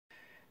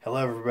Hello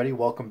everybody,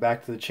 welcome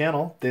back to the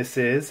channel. This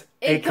is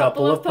A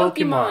Couple of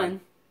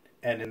Pokemon.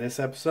 And in this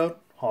episode,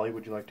 Holly,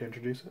 would you like to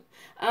introduce it?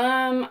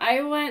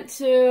 I went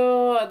to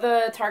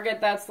the Target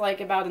that's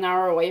like about an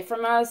hour away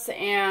from us,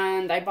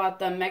 and I bought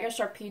the Mega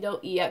Sharpedo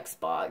EX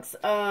box.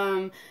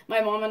 My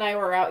mom and I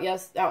were out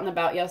and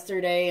about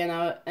yesterday,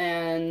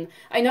 and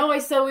I know I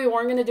said we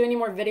weren't going to do any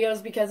more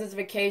videos because it's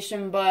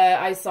vacation, but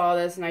I saw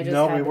this and I just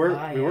had to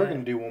buy we were it.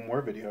 going to do one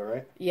more video,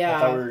 right? Yeah.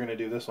 I thought we were going to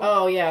do this one.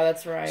 Oh yeah,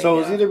 that's right. So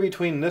it was either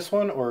between this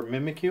one or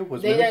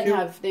Mimikyu. They didn't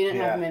have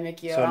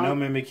Mimikyu. So no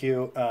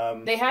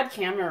Mimikyu. They had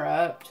camera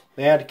up.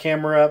 They had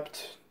camera up,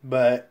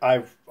 but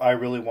I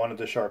really wanted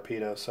the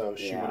Sharpedo, so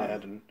she went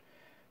ahead and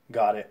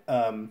got it.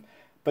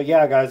 But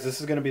yeah, guys,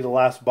 this is going to be the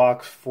last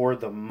box for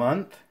the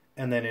month,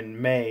 and then in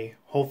May,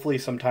 hopefully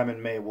sometime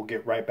in May, we'll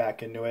get right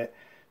back into it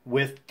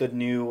with the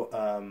new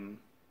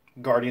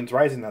Guardians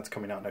Rising that's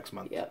coming out next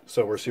month. Yep.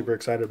 So we're super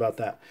excited about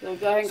that. So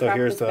go ahead and so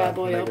here's this bad the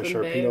boy Mega open,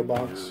 Sharpedo babe.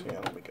 box. Yeah,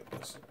 let me get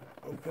this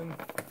open.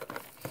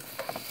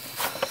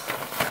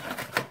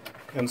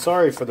 And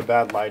sorry for the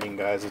bad lighting,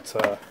 guys. It's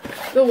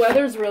the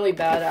weather's really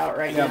bad out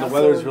right now. Yeah, the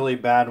weather's really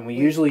bad, and we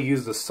usually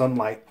use the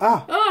sunlight.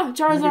 Oh,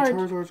 Charizard!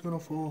 Charizard's gonna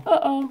fall.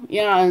 Uh-oh.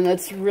 Yeah, and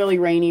it's really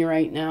rainy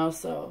right now,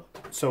 so...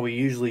 So we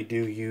usually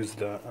do use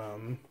the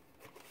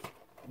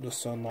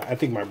sunlight. I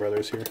think my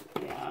brother's here.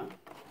 Yeah.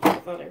 I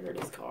thought I heard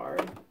his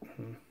card.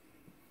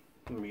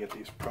 Let me get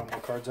these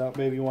promo cards out,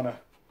 babe. You want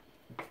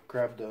to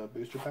grab the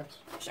booster packs?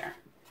 Sure.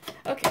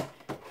 Okay.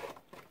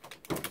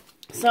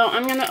 So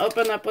I'm going to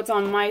open up what's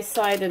on my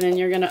side, and then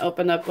you're going to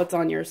open up what's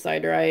on your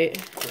side, right?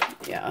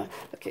 Yeah.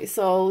 Okay,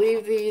 so I'll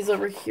leave these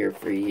over here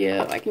for you.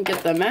 I can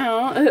get them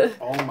out.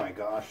 Oh my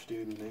gosh,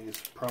 dude.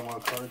 These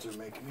promo cards are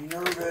making me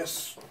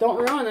nervous. Don't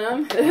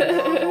ruin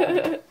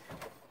them.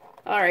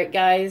 Alright,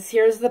 guys.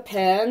 Here's the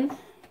pen.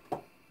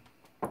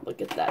 Look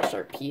at that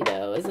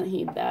Sharpedo. Isn't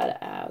he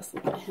badass?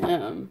 Look at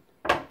him.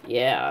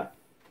 Yeah.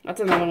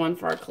 That's another one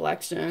for our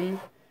collection.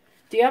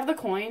 Do you have the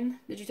coin?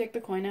 Did you take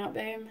the coin out,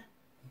 babe?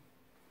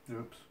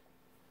 Oops.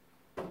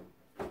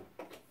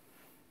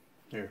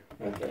 Here.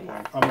 Okay.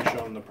 I'm going to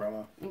show them the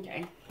promo.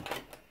 Okay.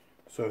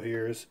 So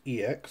here's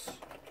EX.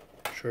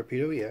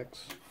 Sharpedo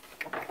EX.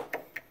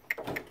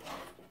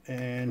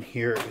 And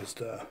here is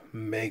the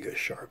Mega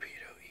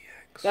Sharpedo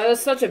EX. That is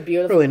such a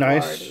beautiful really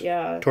nice. card.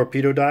 Yeah.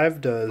 Torpedo Dive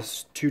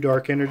does 2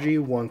 dark energy,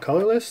 1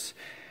 colorless.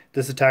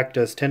 This attack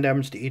does 10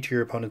 damage to each of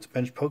your opponent's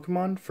bench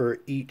Pokemon for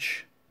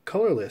each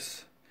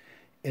colorless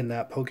in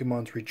that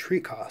Pokemon's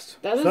retreat cost.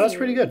 So that's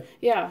pretty good.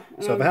 Yeah.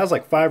 So if it has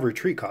like 5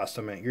 retreat costs,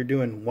 I mean, you're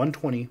doing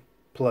 120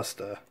 plus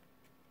the...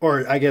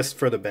 Or I guess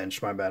for the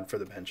bench, my bad, for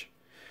the bench.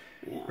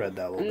 Yeah. Read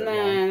that a little bit And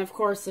then, wrong. of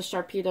course, the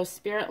Sharpedo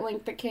Spirit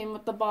Link that came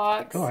with the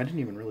box. Oh, I didn't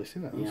even really see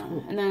that. That was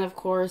cool. And then, of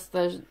course,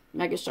 the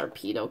Mega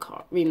Sharpedo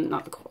card. I mean,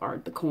 not the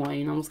card, the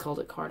coin. I almost called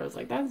it card. I was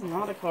like, that's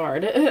not a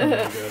card. I'm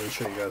going to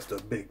show you guys the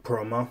big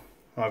promo.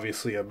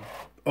 Obviously, a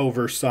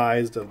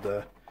oversized of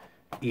the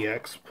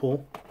EX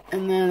pull.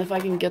 And then, if I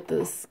can get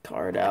this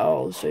card out,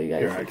 I'll show you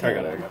guys. Here, I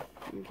got it.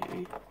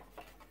 Okay.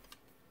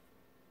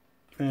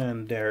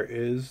 And there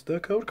is the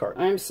code card.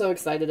 I'm so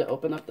excited to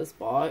open up this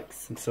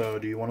box. And so,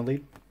 do you want to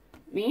lead?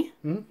 Me?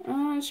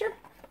 Hmm? Sure.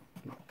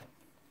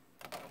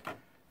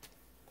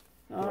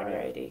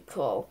 Alrighty,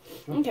 cool.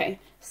 Okay,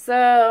 so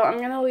I'm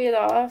gonna lead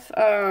off.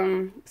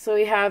 So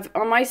we have,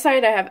 on my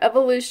side, I have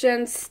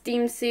Evolution,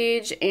 Steam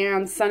Siege,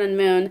 and Sun and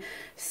Moon.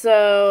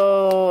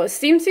 So,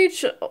 Steam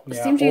Siege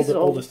is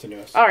oldest to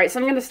newest. Alright, so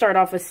I'm gonna start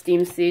off with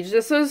Steam Siege.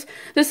 This is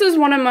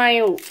one of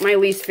my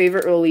least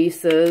favorite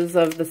releases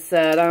of the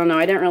set. I don't know,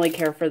 I didn't really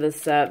care for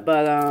this set,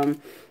 but, I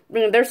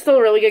mean, there's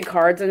still really good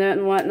cards in it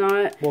and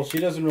whatnot. Well, she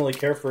doesn't really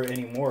care for it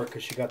anymore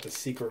because she got the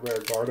secret rare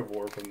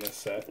Gardevoir from this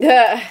set.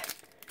 Yeah.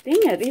 Dang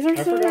it, these are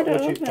so hard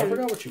to open. I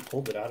forgot what you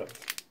pulled it out of.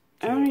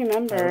 I don't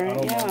remember. I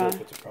don't remember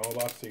if it's a promo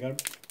box. So you got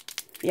it?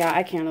 Yeah,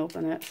 I can't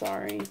open it.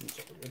 Sorry.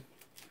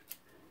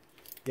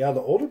 Yeah,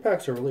 the older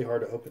packs are really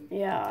hard to open.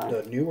 Yeah.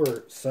 The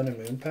newer Sun and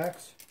Moon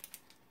packs,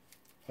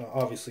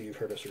 obviously you've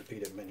heard us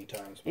repeat it many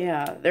times.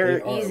 Yeah, they're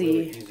easy.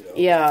 Really easy to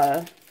open.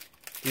 Yeah.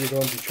 These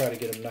ones, you try to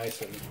get them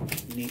nice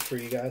and neat for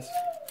you guys.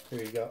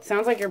 Here you go.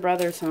 Sounds like your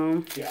brother's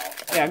home. Yeah.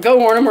 Yeah, go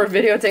warn him we're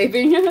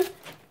videotaping.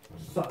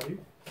 Sorry.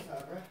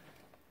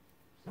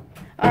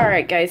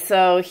 Alright, guys,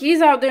 so he's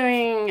out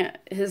doing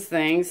his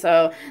thing.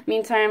 So,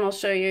 meantime, I'll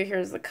show you.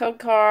 Here's the code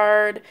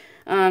card.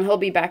 He'll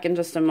be back in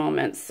just a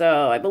moment.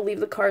 So, I believe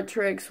the card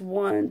tricks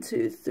 1,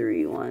 2,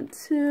 3, 1,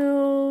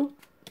 2.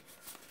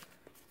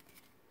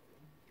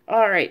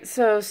 Alright,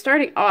 so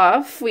starting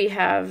off, we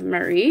have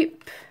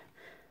Mareep,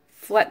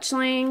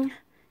 Fletchling,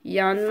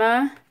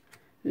 Yanma,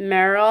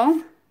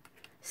 Meryl,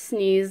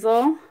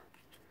 Sneasel,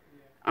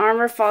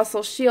 Armor,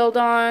 Fossil,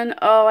 Shieldon.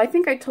 Oh, I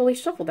think I totally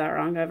shuffled that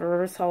wrong. I have a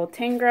Reverse Hollow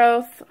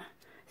Tangrowth,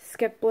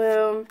 Skip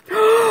Bloom.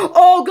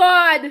 Oh,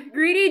 God!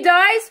 Greedy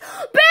Dice.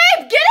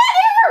 Babe, get in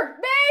here!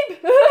 Babe!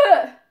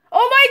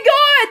 Oh, my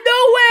God! No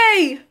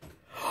way!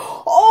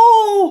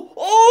 Oh!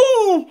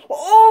 Oh!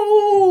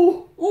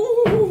 Oh!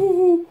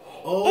 Oh!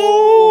 Oh!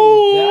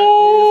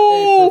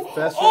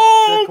 That is a Professor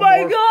Sycamore my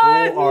God!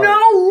 full art.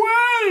 No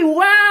way!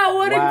 Wow!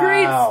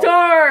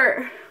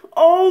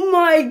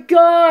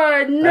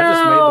 god, no! I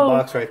just made the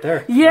box right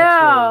there.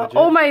 Yeah. Really,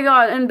 oh my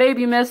god, and babe,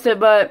 you missed it,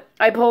 but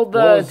I pulled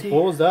the...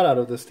 What was that out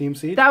of the Steam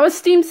Siege? That was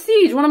Steam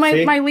Siege, one of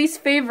my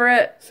least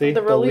favorite of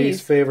the release.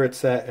 Least favorite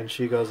set, and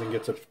she goes and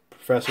gets a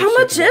Professor. How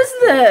much is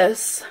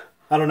this?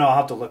 I don't know. I'll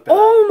have to look that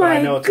Oh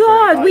my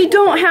god, we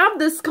don't have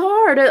this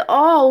card at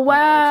all.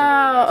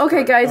 Wow. No,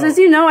 okay, guys, as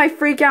you know, I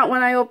freak out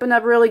when I open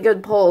up really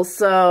good pulls,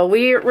 so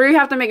we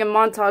have to make a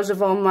montage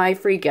of all my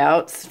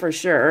freakouts for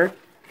sure.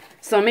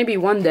 So maybe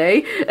one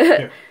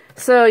day.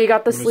 So you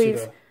got the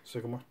sleeves.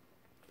 Sycamore.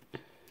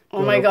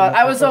 Oh my god,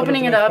 I was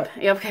opening it up.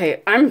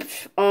 Okay,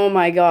 oh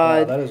my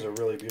god. Wow, that is a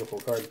really beautiful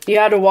card. You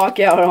had to walk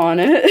out on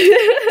it.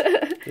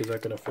 Is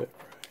that gonna fit?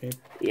 Right?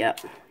 Yep.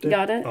 You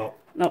got it? Oh.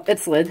 No, it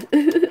slid.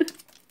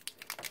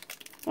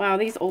 Wow,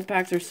 these old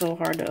packs are so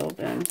hard to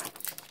open.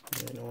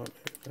 You know what?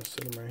 I'm gonna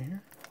sit them right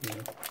here.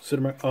 Yeah. Sit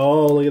them right.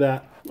 Oh, look at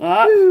that.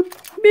 Boop.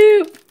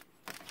 Boop.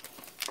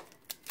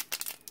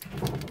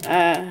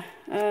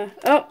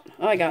 Oh,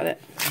 I got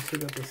it. So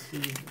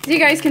you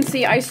guys can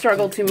see, I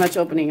struggle too much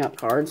opening up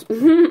cards.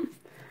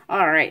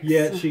 All right.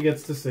 Yeah, she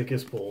gets the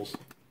sickest pulls.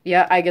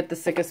 Yeah, I get the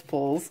sickest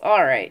pulls.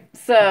 All right.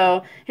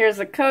 So here's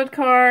a code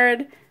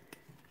card.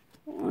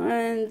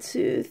 1,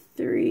 2,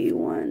 3,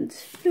 1,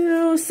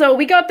 2. So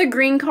we got the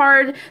green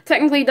card.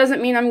 Technically, it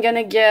doesn't mean I'm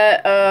gonna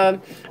get a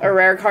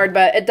rare card,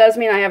 but it does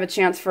mean I have a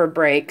chance for a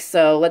break.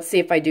 So let's see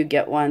if I do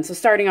get one. So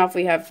starting off,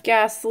 we have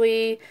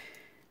Ghastly,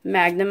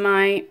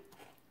 Magnemite,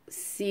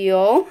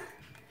 Seal,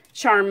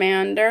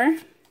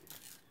 Charmander,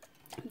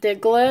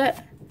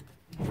 Diglett,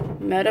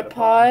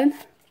 Metapod,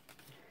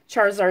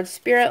 Charizard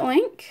Spirit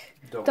Link,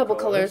 Double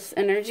Colors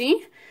Energy,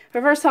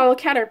 Reverse Holo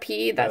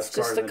Caterpie. That's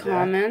just a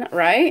common,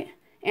 right?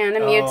 And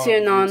a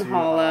Mewtwo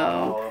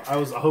non-holo. I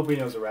was hoping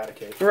it was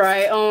Eradicate.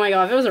 Right. Oh my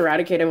god, if it was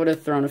Eradicate, I would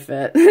have thrown a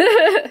fit.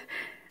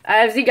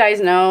 As you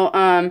guys know,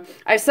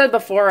 I've said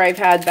before I've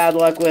had bad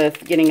luck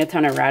with getting a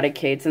ton of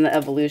Eradicates in the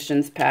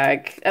Evolutions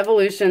pack.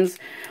 Evolutions,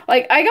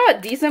 like, I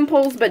got decent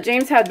pulls, but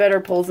James had better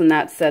pulls in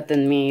that set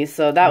than me,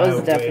 so that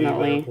was definitely...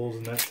 way better pulls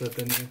in that set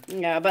than you.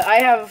 Yeah, but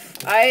I've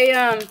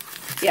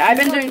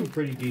been doing... some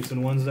pretty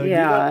decent ones, though.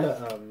 Yeah. You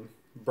got the,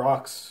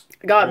 Brock's...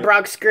 Got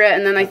Brock's Grit,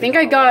 and then I think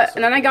I got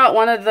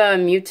one of the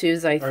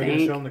Mewtwo's, I think. Are you going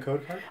to show them the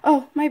code card?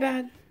 Oh, my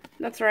bad.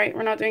 That's right.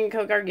 We're not doing a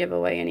code card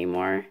giveaway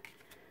anymore.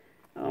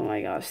 Oh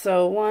my gosh.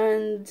 So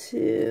 1,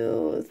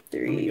 2,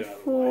 3,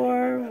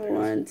 4.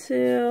 1,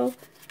 2.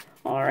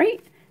 All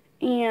right.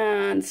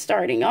 And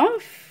starting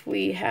off,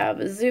 we have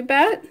a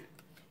Zubat,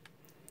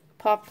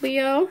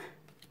 Poplio,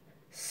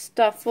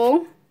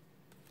 Stuffle,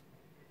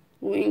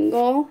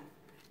 Wingull,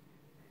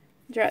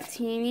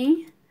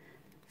 Dratini,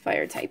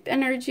 Fire-type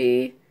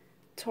Energy,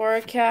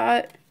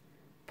 Torracat,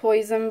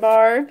 Poison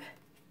Barb,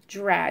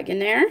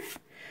 Dragonair,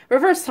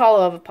 Reverse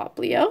Holo of a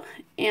Poplio,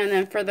 and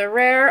then for the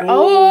rare, Dragonite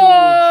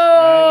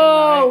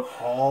Holo.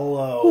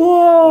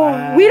 Whoa!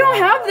 Wow. We don't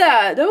have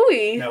that, do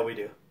we? No, we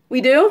do.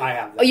 We do? I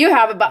have that. Oh, you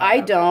have it, but I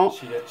don't.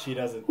 She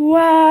doesn't.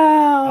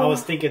 Wow. I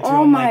was thinking too.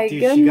 I'm like,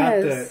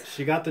 dude,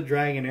 she got the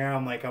Dragonair.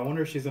 I'm like, I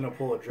wonder if she's gonna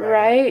pull a Dragon.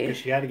 Right. Because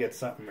she had to get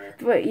something rare.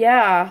 But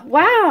yeah.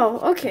 Wow.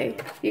 Okay.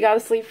 You got to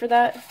sleep for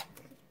that.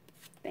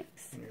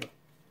 Thanks.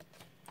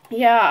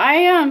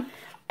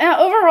 Yeah,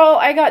 overall,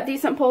 I got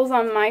decent pulls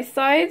on my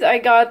side. I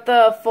got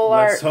the full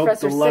art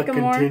Professor Sycamore. Let's hope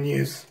the luck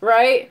continues.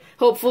 Right?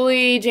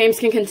 Hopefully, James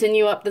can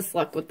continue up this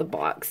luck with the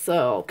box.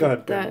 So go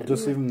ahead, we'll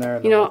just leave them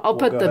there. You know, I'll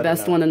put the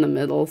best one in the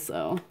middle.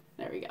 So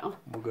there we go.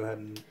 We'll go ahead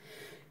and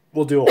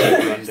we'll do a whole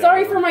rundown.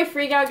 Sorry for my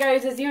freak out,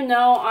 guys. As you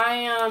know,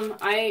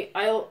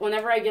 I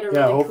whenever I get a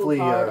really cool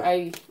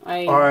card,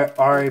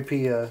 RIP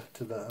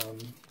to the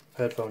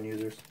headphone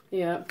users.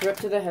 Yeah, rip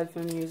to the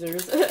headphone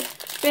users.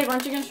 Babe,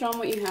 aren't you going to show them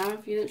what you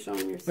have? You didn't show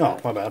them your Oh,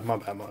 stuff. my bad.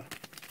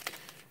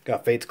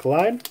 Got Fates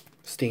Collide,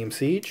 Steam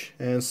Siege,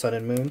 and Sun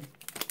and Moon.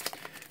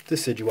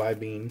 Decidueye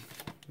being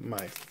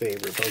my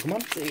favorite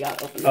Pokemon. So you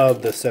got open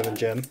of the 7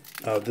 gen.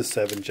 Of the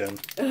 7 gen.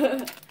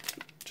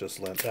 Just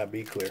let that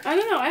be clear. I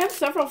don't know. I have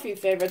several few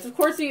favorites. Of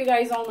course, you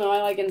guys all know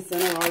I like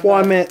Incineroar. Well,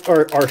 I meant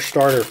our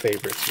starter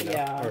favorites, you know.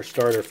 Yeah. Our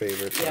starter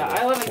favorites. Yeah,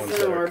 I love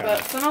Incineroar,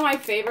 but some of my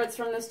favorites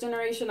from this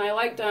generation, I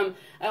liked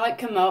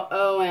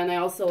Komodo, and I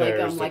also like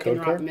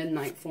Lycanroc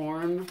Midnight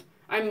Form.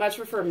 I much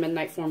prefer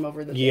Midnight Form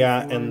over the Yeah,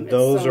 form. And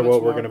those are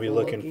what we're going to be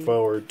looking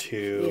forward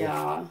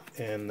to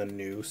in the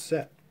new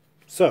set.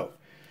 So,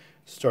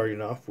 starting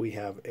off, we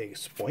have a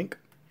Spoink,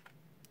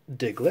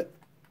 Diglett,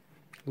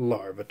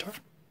 Larvitar,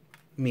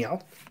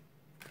 Meowth,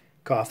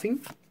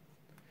 Coughing,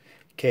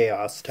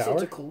 Chaos Tower,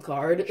 such a cool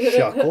card,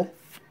 Shuckle,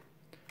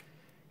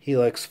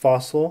 Helix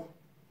Fossil,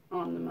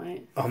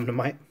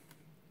 Omnimite,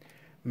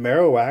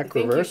 Marowak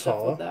Reverse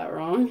Holo. That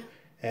wrong.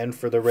 And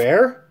for the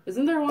rare,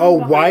 isn't there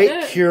one? White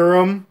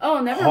Kyurem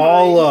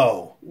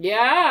Holo.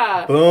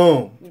 Yeah.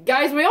 Boom.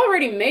 Guys, we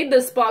already made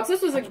this box.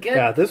 This was a good.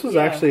 Yeah, this was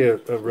actually a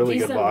really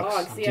good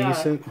box.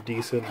 Yeah.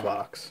 Decent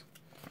box.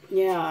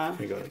 Yeah. Let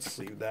me go ahead and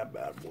sleeve that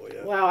bad boy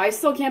up. Wow, I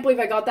still can't believe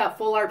I got that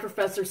full art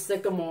Professor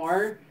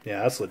Sycamore.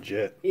 Yeah, that's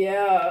legit.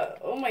 Yeah.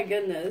 Oh my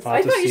goodness.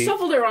 I thought you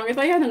shuffled it wrong. I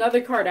thought you had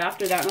another card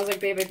after that, and I was like,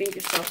 babe, I think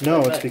you shuffled it.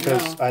 No, it's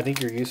because I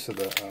think you're used to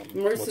the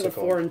we're used to the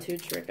 4 and 2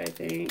 trick, I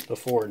think. The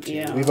 4 and 2.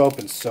 Yeah. We've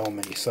opened so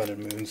many Sun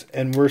and Moons,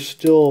 and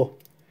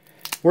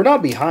we're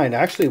not behind.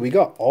 Actually, we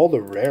got all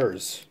the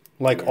rares.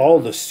 Like, all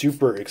the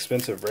super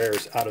expensive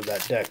rares out of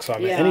that deck. So, I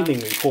mean, anything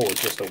we pull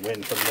is just a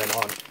win from then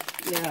on.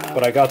 Yeah.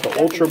 But I got the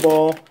Ultra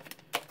Ball.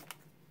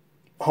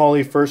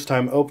 Holly, first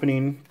time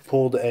opening,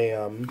 pulled a...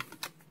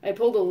 I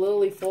pulled a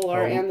Lily full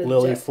art and the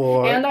Lily full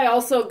art. And I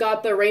also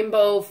got the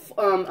Rainbow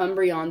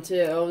Umbreon,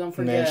 too. Don't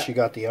forget. And then she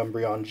got the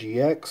Umbreon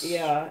GX.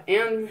 Yeah.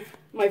 And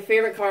my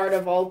favorite card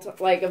of all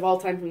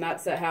time from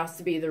that set has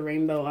to be the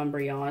Rainbow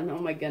Umbreon. Oh,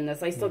 my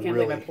goodness. I still can't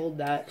believe I pulled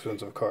that.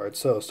 Expensive card.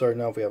 So,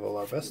 starting off, we have a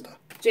Larvesta.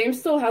 James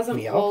still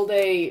hasn't pulled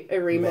a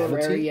Rainbow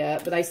Rare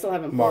yet, but I still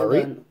haven't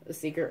pulled a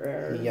Secret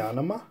Rare.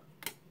 Yanma.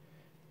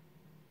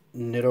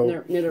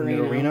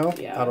 Nidorino.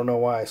 Yeah. I don't know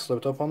why I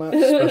slipped up on that.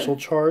 Special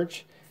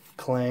Charge.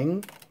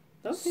 Clang.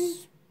 Okay.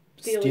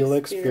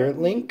 Steelix Spirit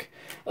Link.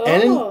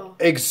 And an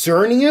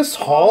Exernius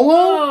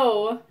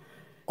Hollow.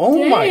 Oh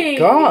dang. My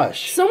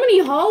gosh. So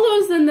many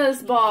hollows in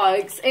this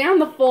box.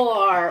 And the full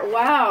art.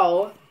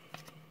 Wow.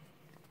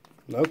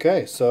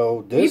 Okay,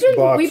 so this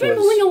We've been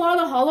pulling a lot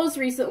of hollows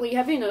recently.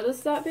 Have you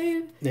noticed that,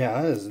 babe?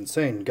 Yeah, that is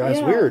insane.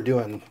 Guys, we are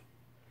doing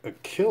a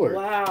killer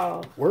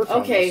work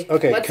on this.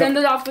 Okay, let's end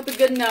it off with a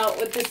good note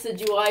with the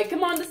Decidueye.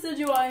 Come on,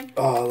 Decidueye.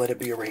 Oh, let it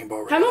be a Rainbow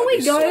Rare. Haven't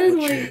we gotten,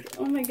 like,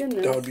 oh my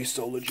goodness. That would be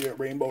so legit,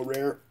 Rainbow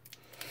Rare.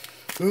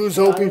 Who's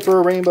hoping for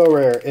a Rainbow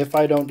Rare if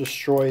I don't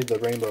destroy the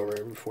Rainbow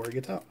Rare before it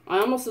gets out? I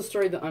almost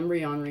destroyed the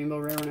Umbreon Rainbow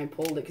Rare when I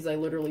pulled it because I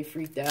literally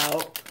freaked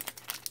out.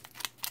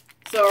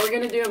 So are we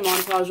going to do a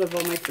montage of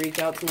all my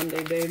freakouts one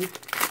day, babe?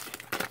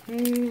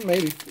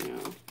 Maybe.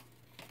 Yeah.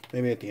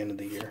 Maybe at the end of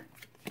the year.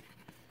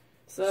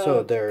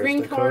 So there's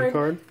green the code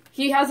card.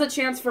 He has a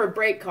chance for a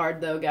break card,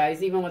 though,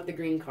 guys, even with the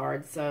green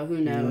card, so who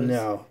knows?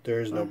 No,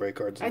 there is no break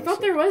cards. I thought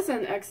there was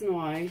an X and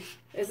Y.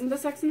 Isn't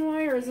this X and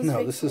Y, or is this No,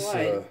 fake this is...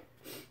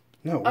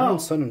 no, we're on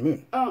Sun and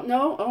Moon. Oh,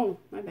 no? Oh,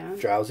 my bad.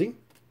 Drowsy.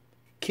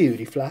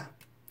 Cutie Fly.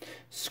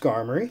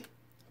 Skarmory.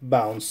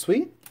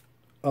 Bounsweet.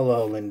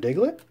 Alolan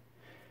Diglett.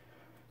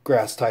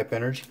 Grass-type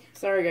Energy.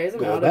 Sorry, guys,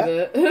 I'm out of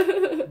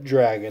it.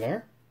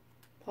 Dragonair.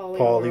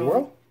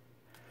 Poliwhirl.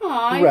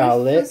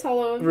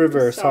 Rowlet.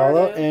 Reverse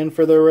Hollow. And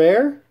for the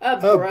rare, a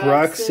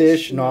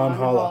Bruxish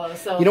non-hollow.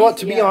 So you know what?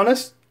 To be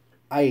honest,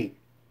 I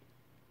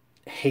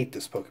hate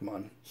this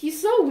Pokemon. He's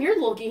so weird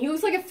looking. He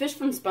looks like a fish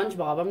from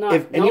SpongeBob. I'm not...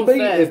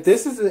 If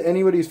this is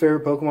anybody's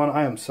favorite Pokemon,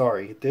 I am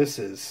sorry. This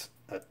is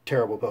a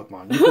terrible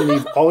Pokemon. You can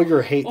leave all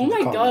your hate in the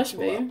comments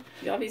below. Oh my gosh, babe.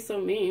 You gotta be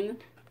so mean.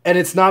 And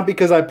it's not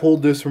because I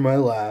pulled this from my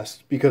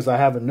last, because I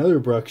have another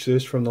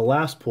Bruxish from the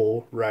last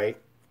pull right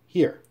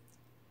here.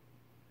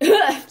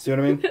 See what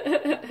I mean?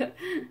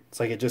 It's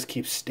like it just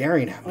keeps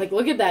staring at me. Like,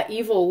 look at that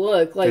evil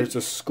look. Like, there's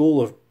a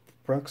school of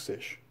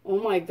Bruxish. Oh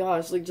my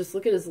gosh, like, just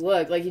look at his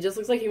look. Like, he just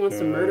looks like he wants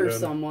to murder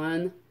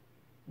someone.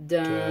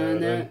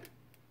 Dun dun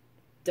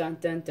dun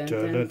dun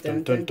dun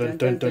dun dun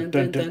dun dun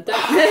dun dun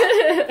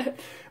dun.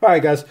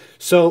 Alright, guys.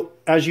 So,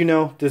 as you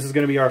know, this is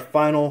going to be our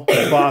final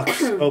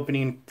box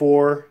opening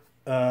for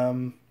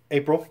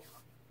April.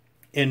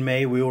 In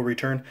May, we will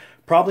return.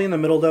 Probably in the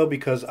middle, though,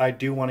 because I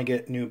do want to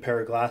get a new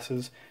pair of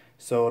glasses.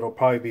 So it'll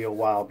probably be a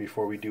while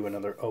before we do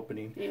another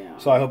opening. Yeah.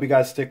 So I hope you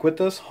guys stick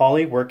with us.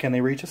 Holly, where can they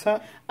reach us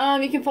at?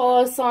 You can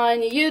follow us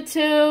on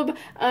YouTube.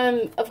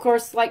 Of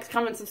course, like,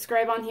 comment,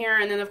 subscribe on here.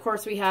 And then, of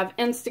course, we have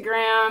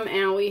Instagram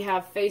and we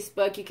have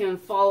Facebook. You can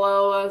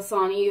follow us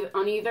on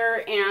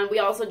either. And we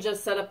also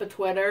just set up a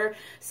Twitter.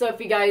 So if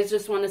you guys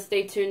just want to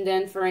stay tuned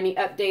in for any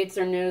updates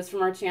or news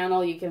from our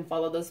channel, you can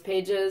follow those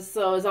pages.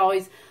 So as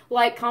always,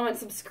 like, comment,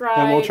 subscribe.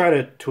 And we'll try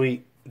to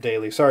tweet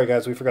daily. Sorry,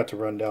 guys, we forgot to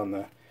run down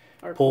the...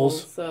 Our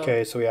pulls.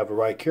 Okay, so we have a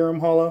Rhykyurem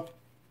Hollow,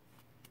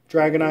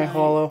 Dragonite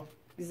Hollow,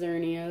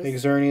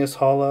 Exernius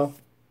Hollow,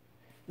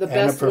 the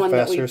best one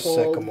that we pulled.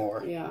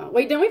 Sycamore. Yeah.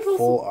 Wait, didn't we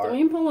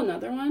pull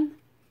another one?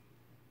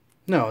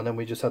 No, and then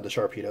we just had the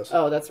Sharpedos.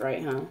 Oh, that's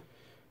right, huh?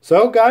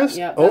 So, guys,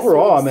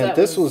 overall, I mean,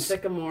 this was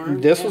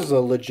a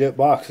legit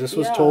box. This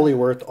was totally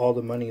worth all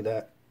the money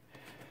that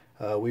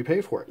we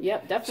paid for it.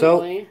 Yep,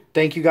 definitely. So,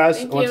 thank you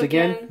guys once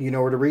again. You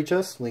know where to reach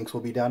us. Links will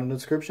be down in the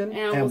description.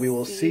 And we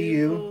will see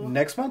you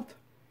next month.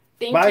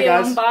 Thank you.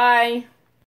 Guys. Bye.